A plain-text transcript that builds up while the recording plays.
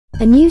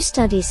A new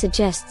study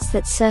suggests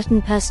that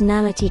certain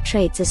personality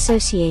traits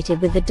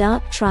associated with the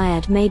Dark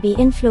Triad may be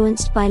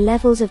influenced by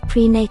levels of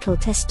prenatal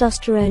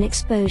testosterone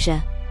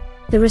exposure.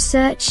 The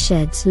research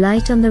sheds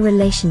light on the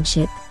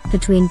relationship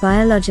between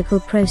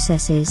biological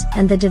processes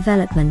and the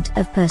development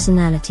of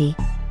personality.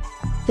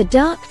 The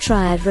Dark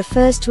Triad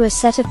refers to a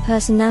set of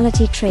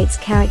personality traits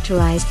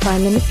characterized by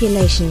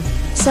manipulation,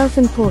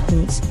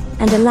 self-importance,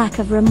 and a lack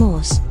of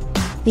remorse.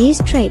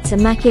 These traits are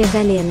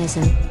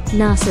Machiavellianism,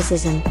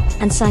 narcissism,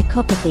 and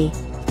psychopathy.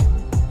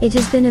 It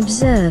has been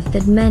observed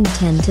that men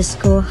tend to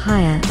score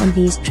higher on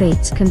these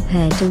traits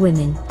compared to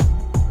women.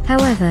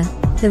 However,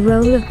 the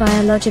role of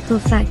biological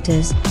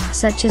factors,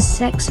 such as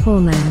sex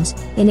hormones,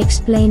 in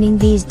explaining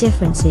these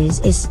differences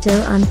is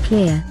still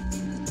unclear.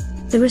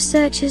 The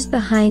researchers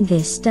behind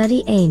this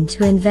study aim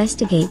to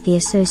investigate the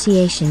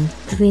association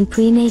between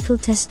prenatal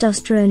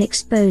testosterone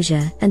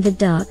exposure and the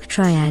Dark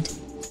Triad.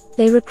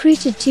 They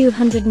recruited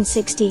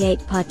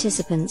 268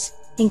 participants,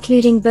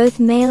 including both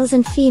males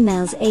and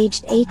females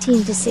aged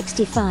 18 to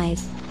 65,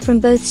 from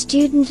both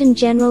student and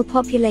general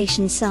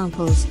population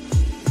samples.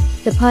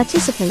 The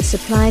participants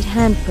supplied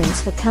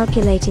handprints for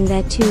calculating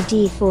their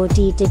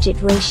 2D/4D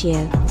digit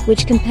ratio,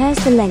 which compares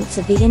the lengths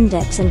of the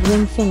index and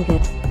ring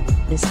fingers.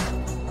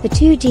 The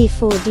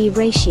 2D/4D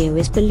ratio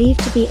is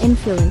believed to be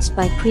influenced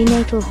by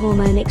prenatal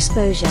hormone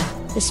exposure,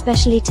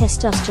 especially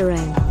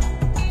testosterone.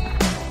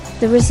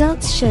 The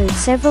results showed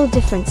several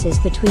differences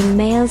between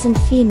males and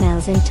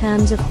females in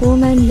terms of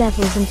hormone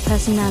levels and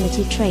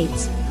personality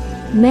traits.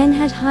 Men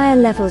had higher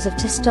levels of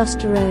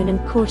testosterone and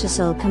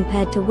cortisol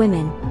compared to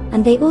women,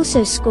 and they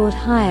also scored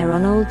higher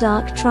on all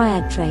Dark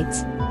Triad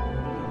traits.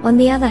 On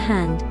the other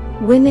hand,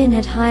 women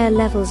had higher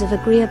levels of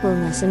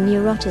agreeableness and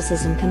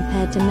neuroticism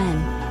compared to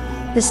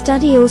men. The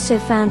study also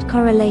found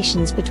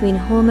correlations between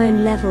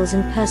hormone levels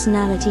and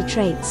personality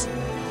traits.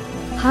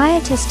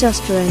 Higher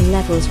testosterone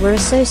levels were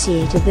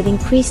associated with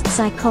increased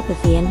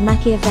psychopathy and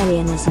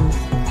Machiavellianism.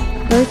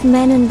 Both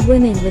men and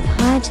women with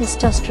higher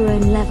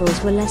testosterone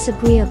levels were less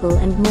agreeable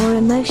and more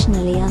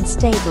emotionally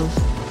unstable.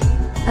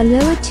 A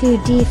lower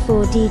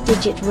 2D/4D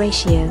digit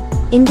ratio,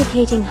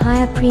 indicating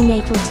higher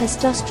prenatal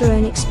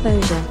testosterone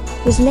exposure,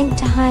 was linked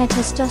to higher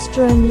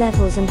testosterone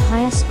levels and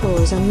higher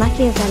scores on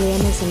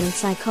Machiavellianism and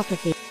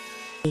psychopathy.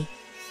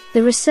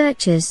 The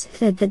researchers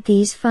said that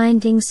these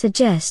findings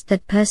suggest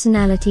that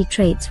personality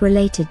traits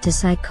related to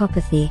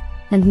psychopathy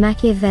and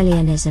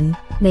Machiavellianism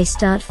may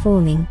start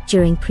forming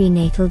during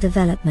prenatal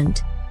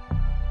development.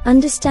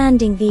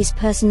 Understanding these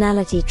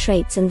personality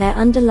traits and their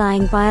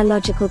underlying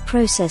biological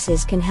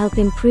processes can help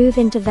improve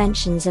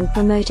interventions and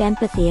promote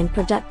empathy and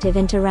productive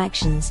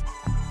interactions.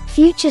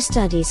 Future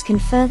studies can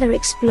further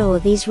explore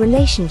these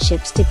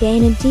relationships to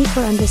gain a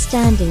deeper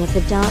understanding of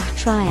the Dark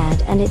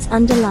Triad and its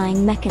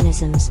underlying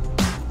mechanisms.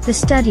 The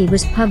study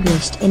was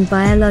published in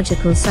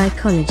Biological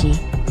Psychology.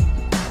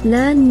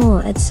 Learn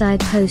more at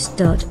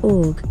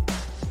psypost.org.